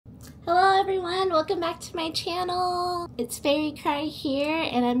Hello everyone, welcome back to my channel. It's Fairy Cry here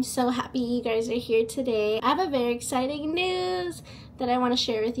and I'm so happy you guys are here today. I have a very exciting news that I want to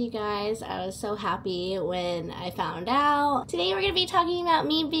share with you guys. I was so happy when I found out. Today we're going to be talking about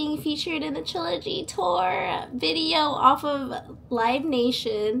me being featured in the Trilogy tour video off of Live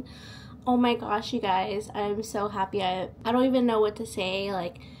Nation. Oh my gosh, you guys, I'm so happy. I don't even know what to say.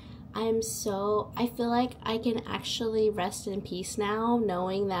 Like, I feel like I can actually rest in peace now,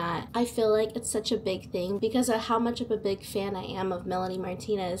 knowing that I feel like it's such a big thing because of how much of a big fan I am of Melanie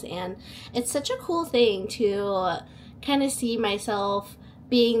Martinez, and it's such a cool thing to kind of see myself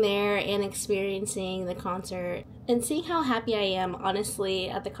being there and experiencing the concert and seeing how happy I am, honestly,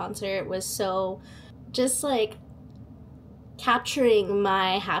 at the concert was so just like capturing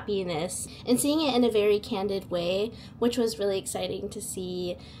my happiness and seeing it in a very candid way, which was really exciting to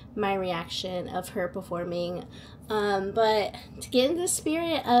see my reaction of her performing. But to get into the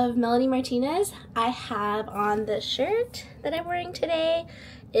spirit of Melanie Martinez, I have on this shirt that I'm wearing today.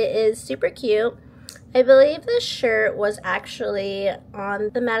 It is super cute. I believe this shirt was actually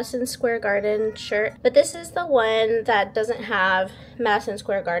on the Madison Square Garden shirt, but this is the one that doesn't have Madison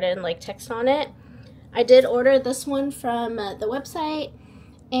Square Garden like text on it. I did order this one from the website,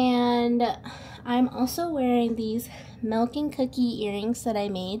 and I'm also wearing these milk and cookie earrings that I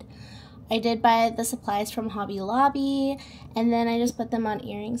made. I did buy the supplies from Hobby Lobby, and then I just put them on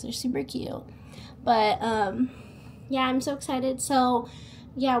earrings. They're super cute. But yeah, I'm so excited. So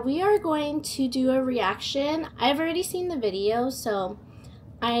yeah, we are going to do a reaction. I've already seen the video, so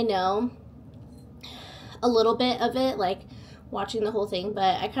I know a little bit of it, like watching the whole thing,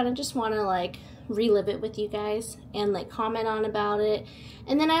 but I kind of just want to like relive it with you guys and like comment on about it.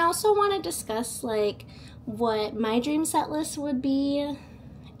 And then I also want to discuss like what my dream set list would be,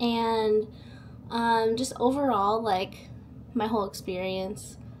 and just overall like my whole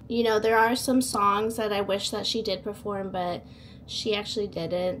experience. You know, there are some songs that I wish that she did perform, but she actually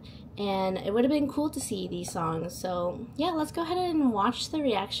didn't, and it would have been cool to see these songs. So yeah, let's go ahead and watch the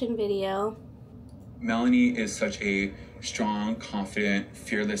reaction video. Melanie is such a strong, confident,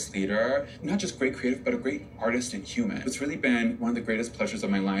 fearless leader. Not just great creative, but a great artist and human. It's really been one of the greatest pleasures of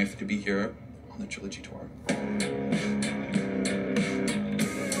my life to be here on the Trilogy tour.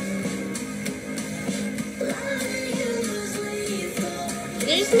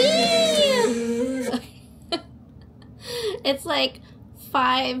 There's me! It's like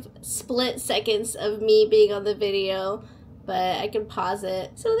 5 split seconds of me being on the video, but I can pause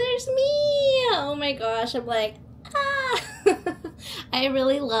it. So there's me! Oh my gosh, I'm like, ah! I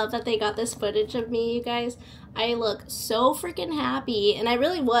really love that they got this footage of me, you guys. I look so freaking happy, and I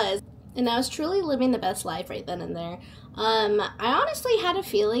really was. And I was truly living the best life right then and there. I honestly had a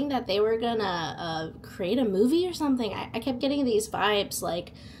feeling that they were gonna create a movie or something. I kept getting these vibes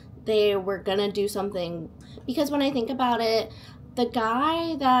like they were gonna do something. Because when I think about it, the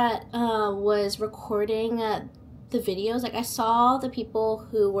guy that was recording the videos, like I saw the people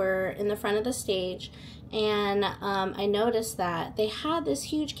who were in the front of the stage, and I noticed that they had this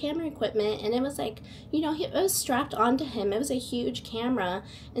huge camera equipment, and it was like, you know, it was strapped onto him. It was a huge camera,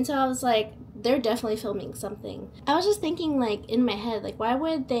 and so I was like, they're definitely filming something. I was just thinking like in my head, like why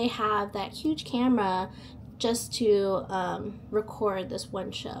would they have that huge camera just to record this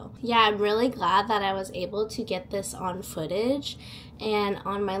one show? Yeah, I'm really glad that I was able to get this on footage and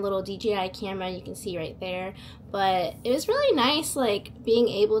on my little DJI camera, you can see right there. But it was really nice like being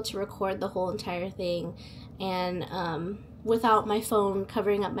able to record the whole entire thing, and without my phone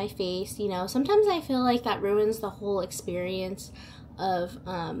covering up my face. You know, sometimes I feel like that ruins the whole experience of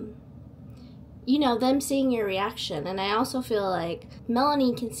you know, them seeing your reaction. And I also feel like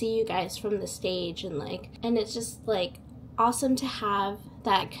Melanie can see you guys from the stage, and it's just like awesome to have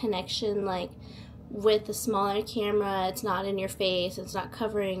that connection like with the smaller camera. It's not in your face, it's not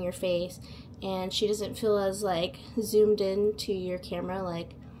covering your face, and she doesn't feel as like zoomed in to your camera,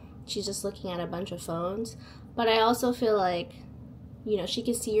 like she's just looking at a bunch of phones. But I also feel like, you know, she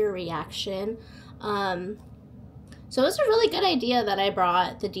can see your reaction. So it was a really good idea that I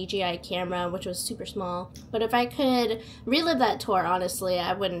brought the DJI camera, which was super small. But if I could relive that tour, honestly,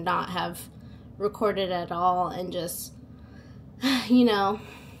 I would not have recorded at all and just, you know,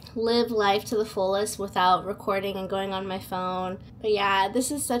 live life to the fullest without recording and going on my phone. But yeah,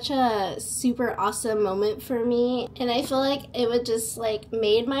 this is such a super awesome moment for me, and I feel like it would just like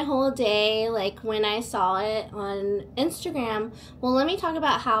made my whole day like when I saw it on Instagram. Well, let me talk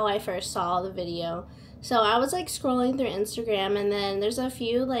about how I first saw the video. So I was like scrolling through Instagram, and then there's a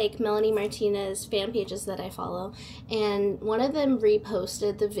few like Melanie Martinez fan pages that I follow, and one of them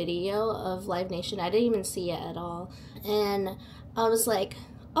reposted the video of Live Nation. I didn't even see it at all, and I was like,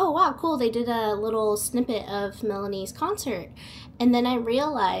 oh wow, cool, they did a little snippet of Melanie's concert. And then I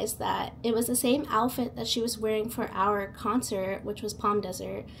realized that it was the same outfit that she was wearing for our concert, which was Palm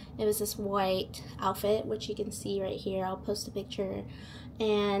Desert. It was this white outfit, which you can see right here. I'll post a picture.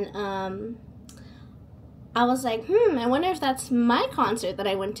 And I was like, I wonder if that's my concert that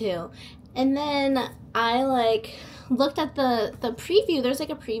I went to. And then I like looked at the preview. There's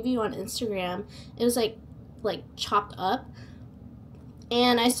like a preview on Instagram. It was like chopped up.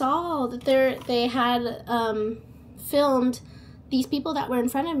 And I saw that they had filmed these people that were in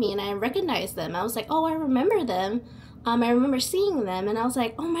front of me, and I recognized them. I was like, oh, I remember them. I remember seeing them, and I was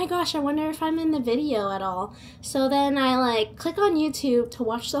like, oh my gosh, I wonder if I'm in the video at all. So then I like click on YouTube to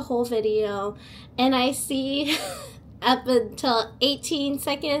watch the whole video, and I see up until 18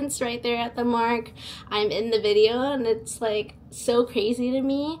 seconds right there at the mark, I'm in the video, and it's like so crazy to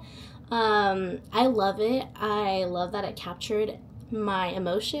me. I love it. I love that it captured my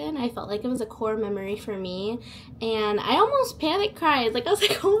emotion. I felt like it was a core memory for me, and I almost panic cried. Like, I was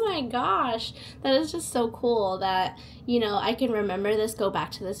like, oh my gosh, that is just so cool that, you know, I can remember this, go back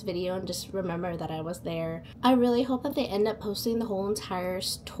to this video and just remember that I was there. I really hope that they end up posting the whole entire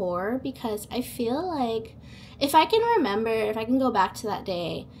tour, because I feel like if I can remember, if I can go back to that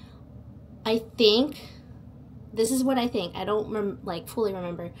day, I think this is what I think. I don't like fully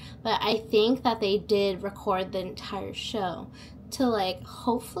remember, but I think that they did record the entire show to like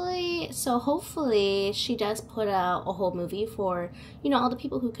hopefully she does put out a whole movie for, you know, all the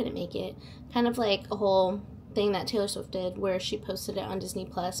people who couldn't make it, kind of like a whole thing that Taylor Swift did where she posted it on Disney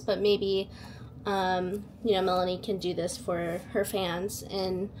Plus. But maybe you know, Melanie can do this for her fans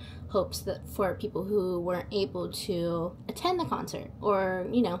in hopes that for people who weren't able to attend the concert, or,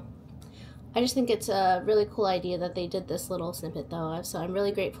 you know, I just think it's a really cool idea that they did this little snippet though. So I'm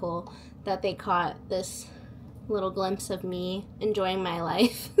really grateful that they caught this little glimpse of me enjoying my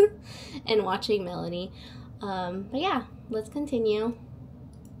life and watching Melanie. But yeah, let's continue.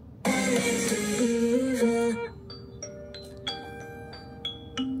 I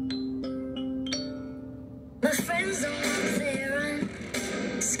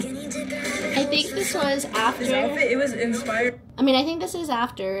think this was after. It was inspired. I mean, I think this is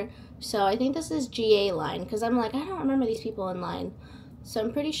after. So I think this is GA line, because I'm like, I don't remember these people in line. So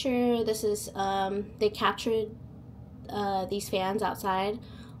I'm pretty sure this is, they captured these fans outside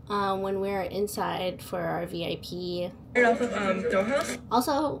when we were inside for our VIP. Off of Dollhouse.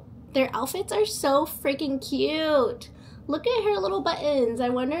 Also, their outfits are so freaking cute. Look at her little buttons. I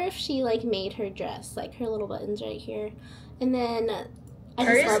wonder if she like made her dress, like her little buttons right here. And then I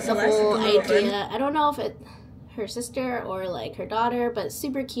just love the whole idea. I don't know if it her sister or like her daughter, but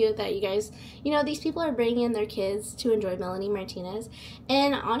super cute that you guys, you know, these people are bringing in their kids to enjoy Melanie Martinez.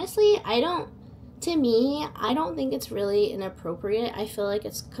 And honestly, I don't think it's really inappropriate. I feel like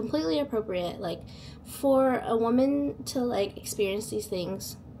it's completely appropriate, like, for a woman to like experience these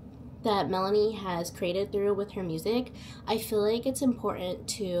things that Melanie has created through with her music. I feel like it's important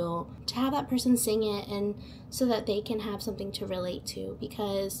to have that person sing it, and so that they can have something to relate to,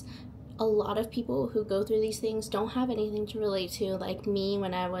 because a lot of people who go through these things don't have anything to relate to. Like me,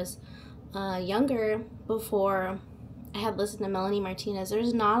 when I was younger, before I had listened to Melanie Martinez,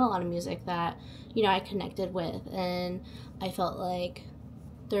 there's not a lot of music that, you know, I connected with, and I felt like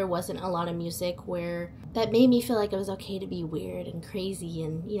there wasn't a lot of music that made me feel like it was okay to be weird and crazy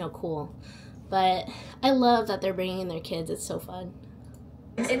and, you know, cool. But I love that they're bringing in their kids. It's so fun.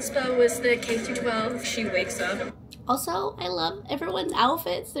 Inspo was the K-12 She Wakes Up. Also, I love everyone's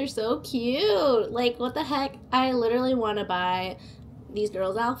outfits. They're so cute. Like, what the heck? I literally want to buy these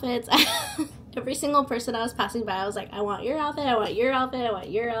girls' outfits. Every single person I was passing by, I was like, I want your outfit, I want your outfit, I want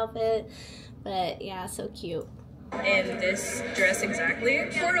your outfit. But yeah, so cute. In this dress exactly.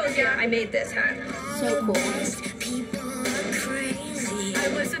 Portal, yeah, I made this hat. So cool.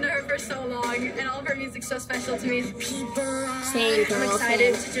 I've listened to her for so long, and all of her music's so special to me. Same, girl. I'm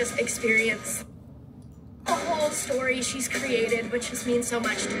excited to just experience the whole story she's created, which just means so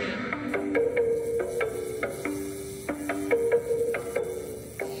much to me.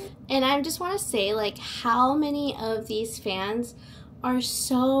 And I just want to say, like, how many of these fans are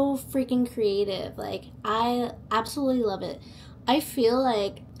so freaking creative. Like, I absolutely love it. I feel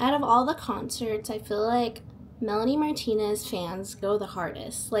like out of all the concerts, I feel like Melanie Martinez fans go the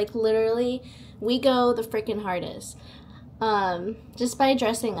hardest. Like, literally, we go the freaking hardest. Just by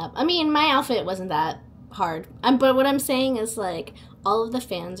dressing up. I mean, my outfit wasn't that hard. But what I'm saying is, like, all of the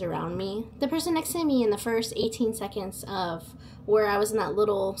fans around me, the person next to me in the first 18 seconds of where I was in that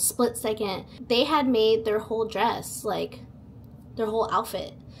little split second, they had made their whole dress, like, their whole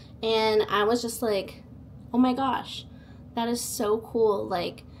outfit. And I was just like, oh my gosh, that is so cool.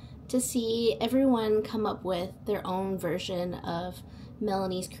 Like, to see everyone come up with their own version of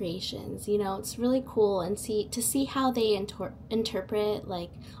Melanie's creations, you know, it's really cool. And to see how they interpret like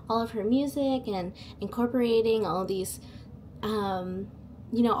all of her music and incorporating all these, you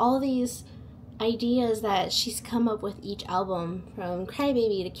know, all these ideas that she's come up with each album, from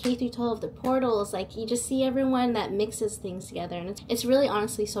Crybaby to K through 12, the portals. Like, you just see everyone that mixes things together, and it's really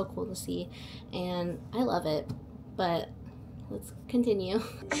honestly so cool to see, and I love it. But let's continue.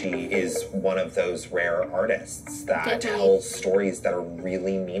 She is one of those rare artists that tells stories that are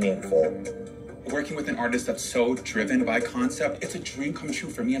really meaningful. Working with an artist that's so driven by concept, it's a dream come true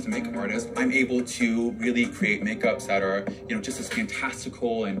for me as a makeup artist. I'm able to really create makeups that are, you know, just as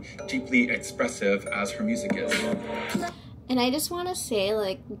fantastical and deeply expressive as her music is. And I just want to say,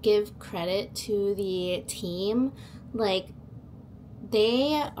 like, give credit to the team. Like,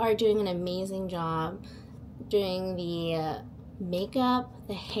 they are doing an amazing job doing the makeup,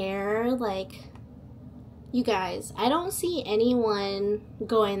 the hair. Like, you guys, I don't see anyone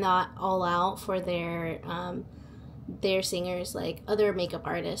going that all out for their singers like other makeup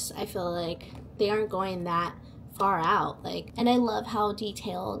artists. I feel like they aren't going that far out. Like, and I love how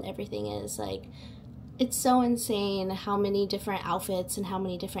detailed everything is. Like, it's so insane how many different outfits and how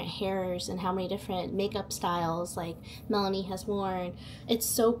many different hairs and how many different makeup styles like Melanie has worn. It's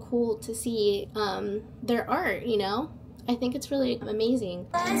so cool to see their art, you know? I think it's really amazing.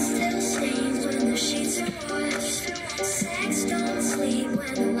 Still stains when the sheets are washed. Sex don't sleep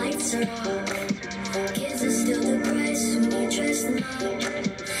when the lights are off. Kids are still depressed when you dress them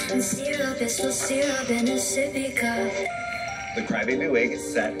up. And syrup is still syrup in a sippy cup. The Crybaby wig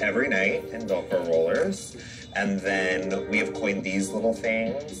is set every night in Velcro rollers. And then we have coined these little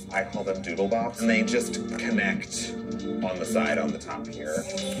things. I call them doodle bops. And they just connect on the side on the top here.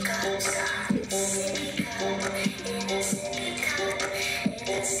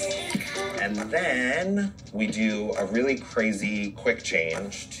 And then we do a really crazy quick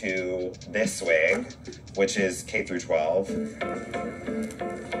change to this wig, which is K through 12.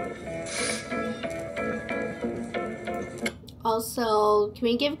 Also, can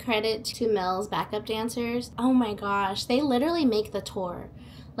we give credit to Mel's backup dancers? Oh my gosh, they literally make the tour.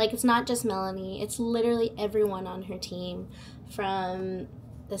 Like, it's not just Melanie, it's literally everyone on her team, from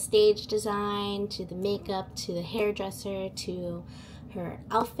the stage design to the makeup to the hairdresser to her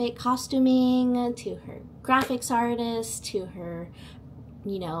outfit costuming to her graphics artist to her,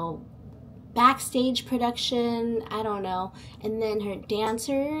 you know, backstage production, I don't know, and then her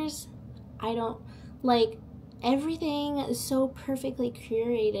dancers. Everything is so perfectly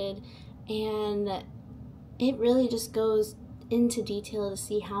curated, and it really just goes into detail to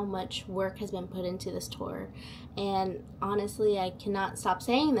see how much work has been put into this tour. And honestly, I cannot stop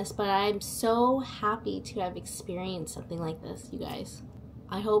saying this, but I'm so happy to have experienced something like this, you guys.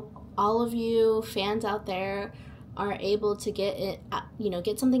 I hope all of you fans out there are able to get it, you know,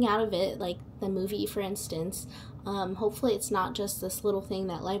 get something out of it, like the movie, for instance. Hopefully it's not just this little thing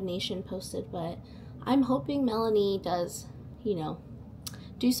that Live Nation posted, but I'm hoping Melanie does, you know,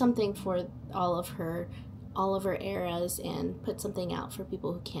 do something for all of her eras and put something out for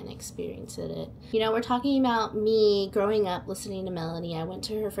people who can't experience it. You know, we're talking about me growing up listening to Melanie. I went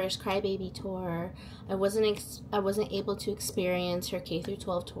to her first Crybaby tour. I wasn't able to experience her K through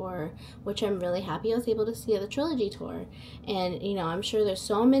 12 tour, which I'm really happy I was able to see at the Trilogy tour. And, you know, I'm sure there's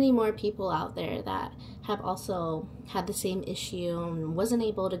so many more people out there that have also had the same issue and wasn't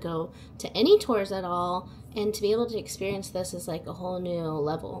able to go to any tours at all. And to be able to experience this is like a whole new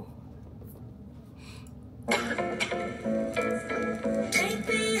level. Take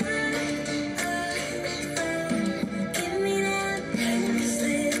me give me that pink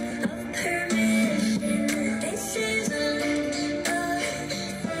slip of permission. This is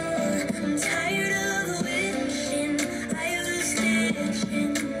I'm tired of wishing I was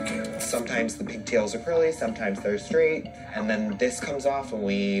stitching. Sometimes the pigtails are curly, sometimes they're straight, and then this comes off and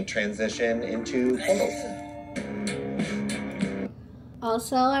we transition into portals.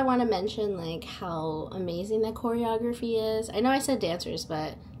 Also, I want to mention, like, how amazing the choreography is. I know I said dancers,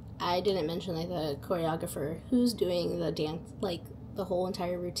 but I didn't mention, like, the choreographer who's doing the dance, like, the whole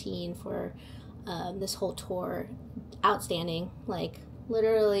entire routine for this whole tour. Outstanding. Like,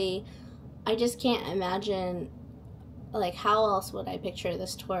 literally, I just can't imagine, like, how else would I picture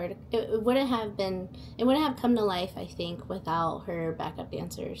this tour? It wouldn't have come to life, I think, without her backup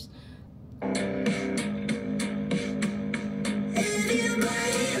dancers.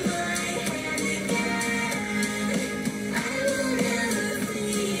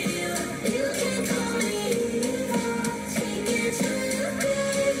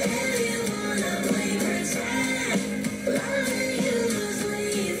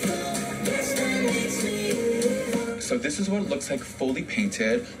 So this is what it looks like fully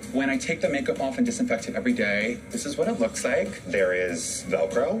painted. When I take the makeup off and disinfect it every day, this is what it looks like. There is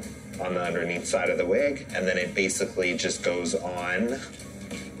Velcro on the underneath side of the wig, and then it basically just goes on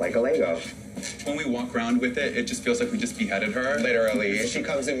like a Lego. When we walk around with it, it just feels like we just beheaded her. Literally, she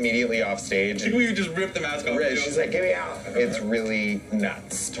comes immediately off stage. We just rip the mask off. She's like, get me out. It's really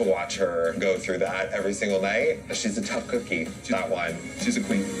nuts to watch her go through that every single night. She's a tough cookie, that one. She's a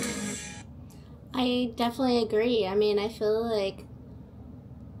queen. I definitely agree. I mean, I feel like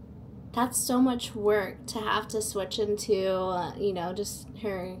that's so much work to have to switch into, you know, just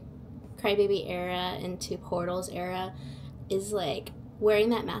her Crybaby era into Portal's era is like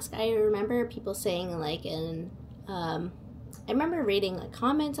wearing that mask. I remember people saying like in, I remember reading like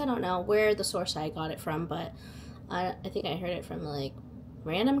comments, I don't know where the source I got it from, but I think I heard it from like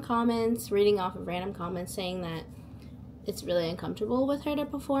random comments, reading off of random comments saying that it's really uncomfortable with her to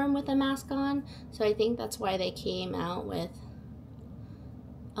perform with a mask on. So I think that's why they came out with,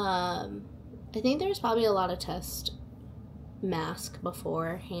 I think there's probably a lot of test mask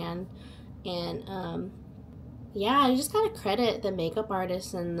beforehand, and yeah, I just gotta credit the makeup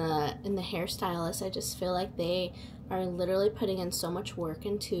artist and the hairstylist. I just feel like they are literally putting in so much work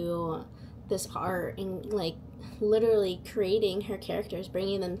into this art and like literally creating her characters,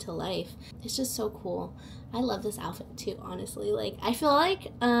 bringing them to life. It's just so cool. I love this outfit too, honestly. Like, I feel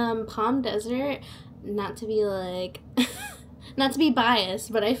like Palm Desert, not to be like not to be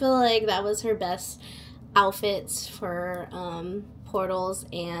biased, but I feel like that was her best outfits for Portals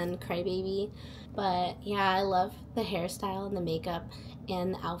and Crybaby. But yeah, I love the hairstyle and the makeup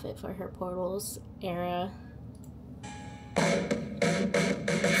and the outfit for her Portals era.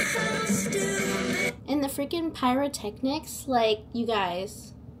 And the freaking pyrotechnics, like, you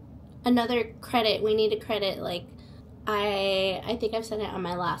guys, another credit, we need to credit, like, I think I've said it on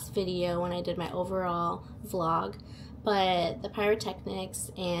my last video when I did my overall vlog, but the pyrotechnics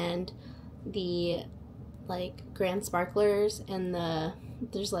and the, like, grand sparklers and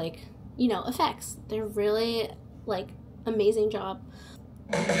there's, like, you know, effects. They're really, like, amazing job.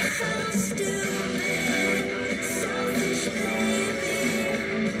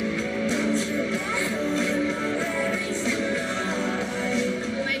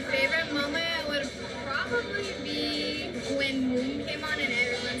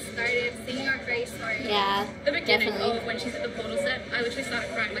 Yeah, the beginning definitely. of when she's at the portal set, I literally started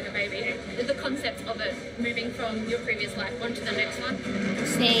crying like a baby. The concept of it, moving from your previous life onto the next one.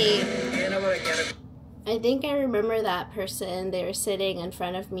 Same. I think I remember that person. They were sitting in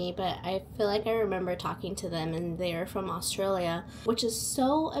front of me, but I feel like I remember talking to them, and they were from Australia, which is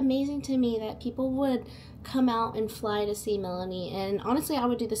so amazing to me that people would come out and fly to see Melanie. And honestly, I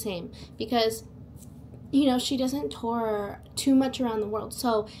would do the same because, you know, she doesn't tour too much around the world.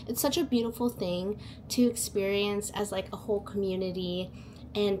 So it's such a beautiful thing to experience as like a whole community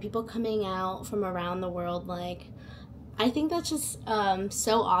and people coming out from around the world. Like, I think that's just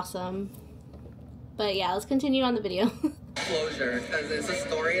so awesome. But yeah, let's continue on the video. Closure, because it's a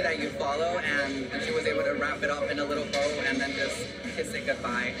story that you follow, and she was able to wrap it up in a little bow and then just kiss it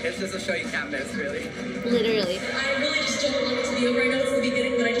goodbye. It's just a show you can't miss, really. Literally. I really just don't want it to be over. I know it's the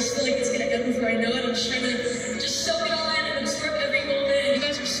beginning, but I just feel like it's gonna end before I know it. I'm just trying to just soak it all in and absorb every moment. And you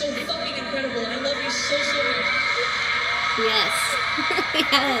guys are so fucking incredible. I love you so, so much. Yes.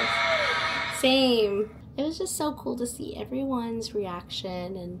 Yes. Same. It was just so cool to see everyone's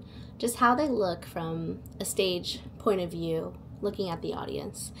reaction and just how they look from a stage point of view, looking at the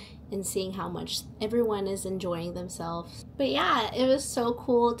audience and seeing how much everyone is enjoying themselves. But yeah, it was so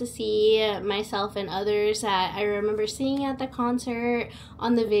cool to see myself and others that I remember seeing at the concert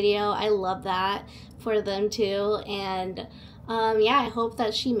on the video. I love that for them too. And yeah, I hope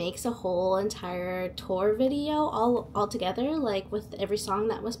that she makes a whole entire tour video all together, like with every song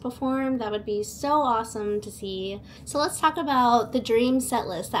that was performed. That would be so awesome to see. So let's talk about the dream set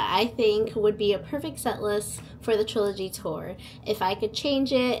list that I think would be a perfect set list for the Trilogy tour. If I could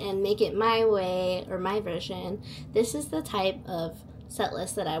change it and make it my way or my version, this is the type of set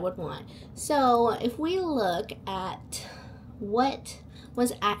list that I would want. So if we look at what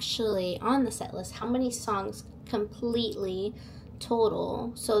was actually on the set list, how many songs completely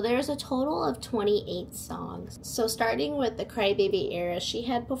total. So there's a total of 28 songs. So starting with the Crybaby era, she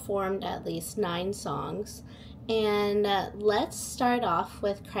had performed at least 9 songs. And let's start off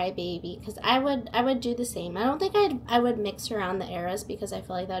with Crybaby, because I would do the same. I don't think I would mix around the eras because I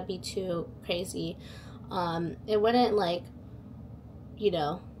feel like that'd be too crazy. It wouldn't, like, you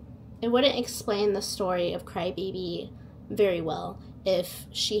know, it wouldn't explain the story of Crybaby very well if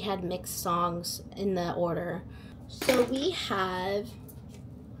she had mixed songs in the order. So we have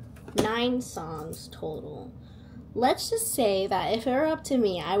 9 songs total. let's just say that if it were up to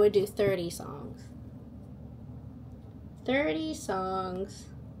me, I would do 30 songs. 30 songs.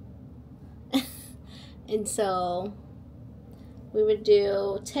 And so we would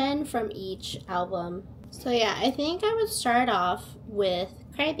do 10 from each album. So yeah, I think I would start off with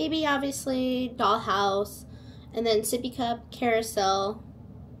Crybaby, obviously, Dollhouse, and then Sippy Cup, Carousel,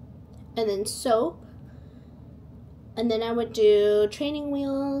 and then Soap. And then I would do Training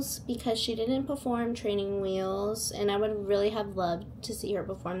Wheels because she didn't perform Training Wheels, and I would really have loved to see her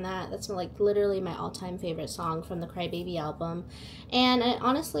perform that. That's like literally my all-time favorite song from the Crybaby album. And it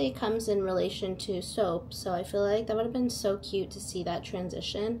honestly comes in relation to Soap, so I feel like that would have been so cute to see that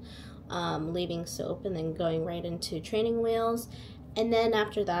transition, leaving Soap and then going right into Training Wheels. And then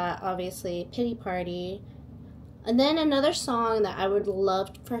after that, obviously, Pity Party. And then another song that I would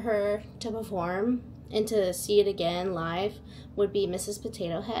love for her to perform and to see it again live would be Mrs.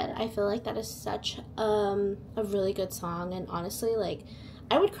 Potato Head. I feel like that is such a really good song, and honestly, like,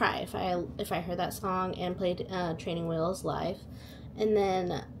 I would cry if I heard that song and played Training Wheels live. And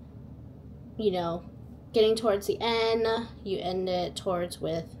then, you know, getting towards the end, you end it towards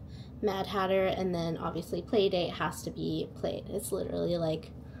with Mad Hatter, and then obviously Playdate has to be played. It's literally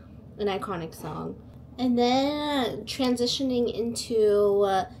like an iconic song. And then transitioning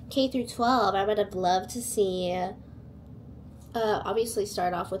into K through 12, I would have loved to see, obviously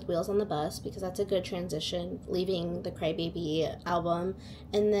start off with Wheels on the Bus because that's a good transition, leaving the Crybaby album,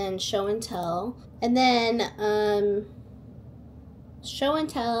 and then Show and Tell, and then Show and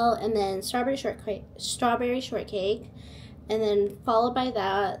Tell, and then Strawberry Shortcake, and then followed by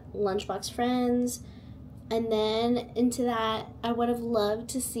that Lunchbox Friends. And then into that, I would have loved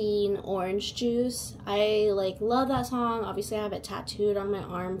to see Orange Juice. I love that song. Obviously, I have it tattooed on my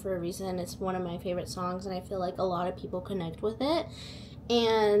arm for a reason. It's one of my favorite songs, and I feel like a lot of people connect with it.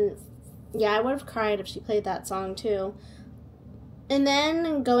 And yeah, I would have cried if she played that song too. And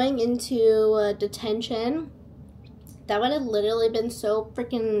then going into Detention, that would have literally been so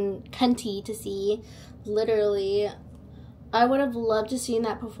freaking cunty to see. Literally, I would have loved to see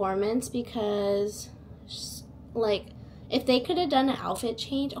that performance because, like, if they could have done an outfit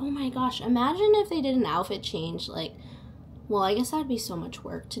change, oh my gosh, imagine if they did an outfit change, like, well, I guess that'd be so much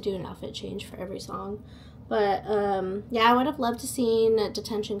work to do an outfit change for every song, but, yeah, I would have loved to see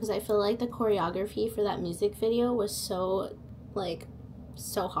Detention because I feel like the choreography for that music video was so, like,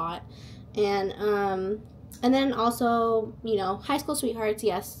 so hot, and then also, you know, High School Sweethearts,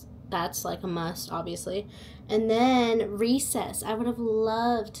 yes, that's like a must, obviously, and then Recess, I would have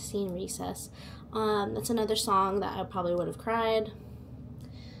loved to see Recess. That's another song that I probably would have cried.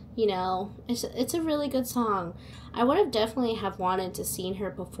 You know, it's a really good song. I would have definitely have wanted to see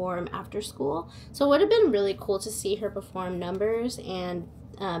her perform After School. So it would have been really cool to see her perform Numbers and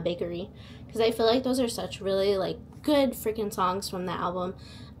Bakery. Because I feel like those are such really, like, good freaking songs from the album.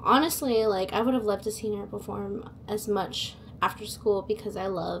 Honestly, like, I would have loved to see her perform as much After School because I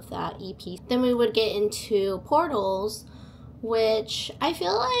love that EP. Then we would get into Portals, which I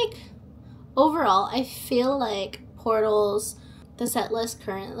feel like, overall, I feel like Portals, the set list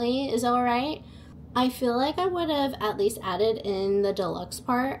currently is alright. I feel like I would have at least added in the deluxe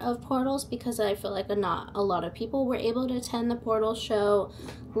part of Portals because I feel like not a lot of people were able to attend the Portals show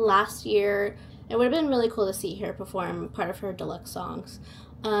last year. It would have been really cool to see her perform part of her deluxe songs.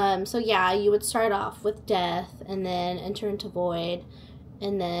 So yeah, you would start off with Death and then Enter into Void,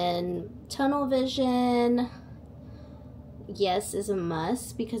 and then Tunnel Vision, yes, is a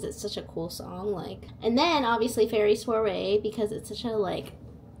must because it's such a cool song, like, and then obviously Fairy Soiree because it's such a, like,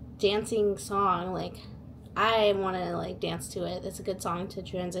 dancing song, like, I want to, like, dance to it. It's a good song to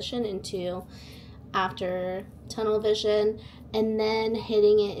transition into after Tunnel Vision, and then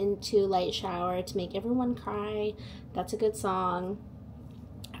hitting it into Light Shower to make everyone cry. That's a good song.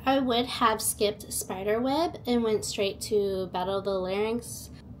 I would have skipped Spiderweb and went straight to Battle of the Larynx.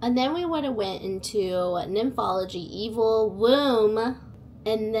 And then we would have went into Nymphology, Evil, Womb.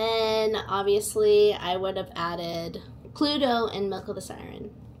 And then, obviously, I would have added Pluto and Milk of the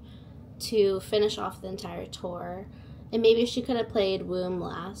Siren to finish off the entire tour. And maybe she could have played Womb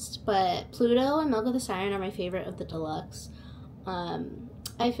last. But Pluto and Milk of the Siren are my favorite of the deluxe.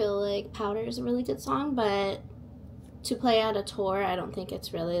 I feel like Powder is a really good song, but to play at a tour, I don't think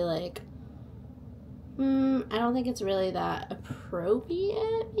it's really, like, I don't think it's really that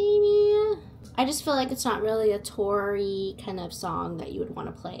appropriate, maybe. I just feel like it's not really a toury kind of song that you would want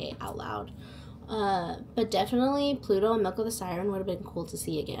to play out loud. But definitely Pluto and Milk of the Siren would have been cool to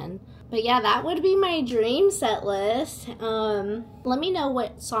see again. But yeah, that would be my dream set list. Let me know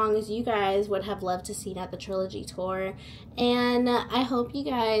what songs you guys would have loved to see at the Trilogy tour. And I hope you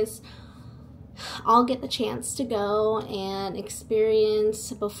guys I'll get the chance to go and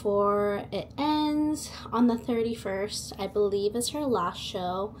experience before it ends on the 31st. I believe is her last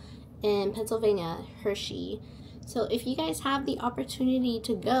show in Pennsylvania, Hershey. So if you guys have the opportunity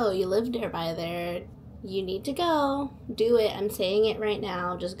to go, you live nearby there, you need to go. Do it. I'm saying it right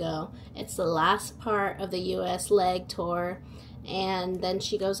now. Just go. It's the last part of the US leg tour, and then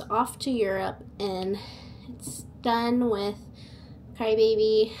she goes off to Europe, and it's done with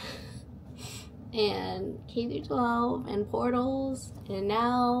Crybaby and K-12 and Portals, and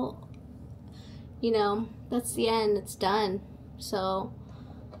now, you know, that's the end. It's done. So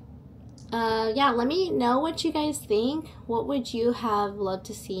yeah, let me know what you guys think. What would you have loved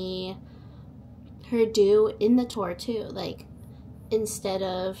to see her do in the tour too, like instead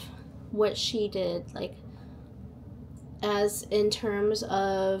of what she did, like as in terms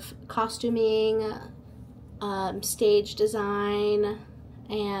of costuming, stage design,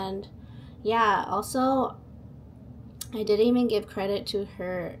 and yeah, also I didn't even give credit to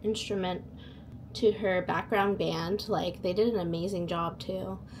her instrument, to her background band. Like, they did an amazing job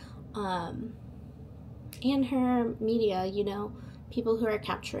too, and her media, you know, people who are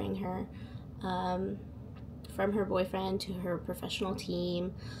capturing her, from her boyfriend to her professional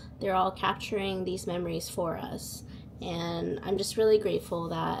team, they're all capturing these memories for us, and I'm just really grateful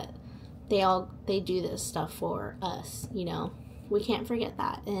that they do this stuff for us, you know. We can't forget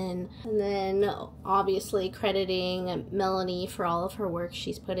that. And then obviously crediting Melanie for all of her work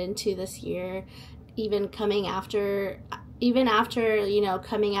she's put into this year, even after, you know,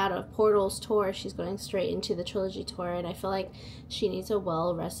 coming out of Portal's tour, she's going straight into the Trilogy tour, and I feel like she needs a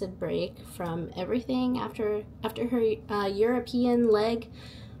well-rested break from everything after her European leg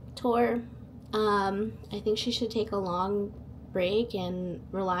tour. I think she should take a long break and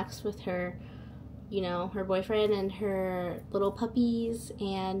relax with her, you know, her boyfriend and her little puppies,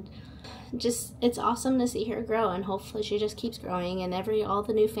 and just, it's awesome to see her grow, and hopefully she just keeps growing, and all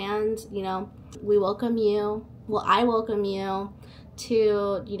the new fans, you know, we welcome you. Well, I welcome you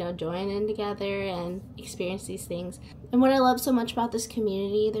to, you know, join in together and experience these things. And what I love so much about this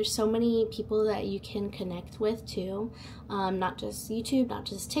community, there's so many people that you can connect with too, not just YouTube, not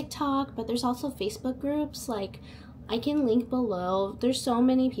just TikTok, but there's also Facebook groups. Like, I can link below. There's so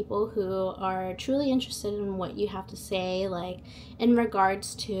many people who are truly interested in what you have to say, like in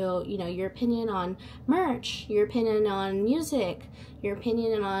regards to, you know, your opinion on merch, your opinion on music, your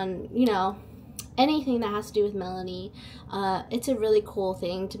opinion on, you know, anything that has to do with Melanie. It's a really cool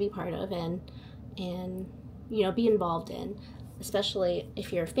thing to be part of and you know, be involved in, especially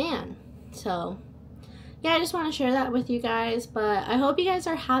if you're a fan. So yeah, I just want to share that with you guys, but I hope you guys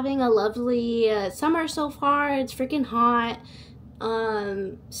are having a lovely summer so far. It's freaking hot.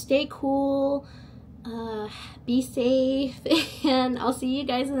 Stay cool, be safe, and I'll see you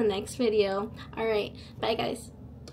guys in the next video. All right, bye guys.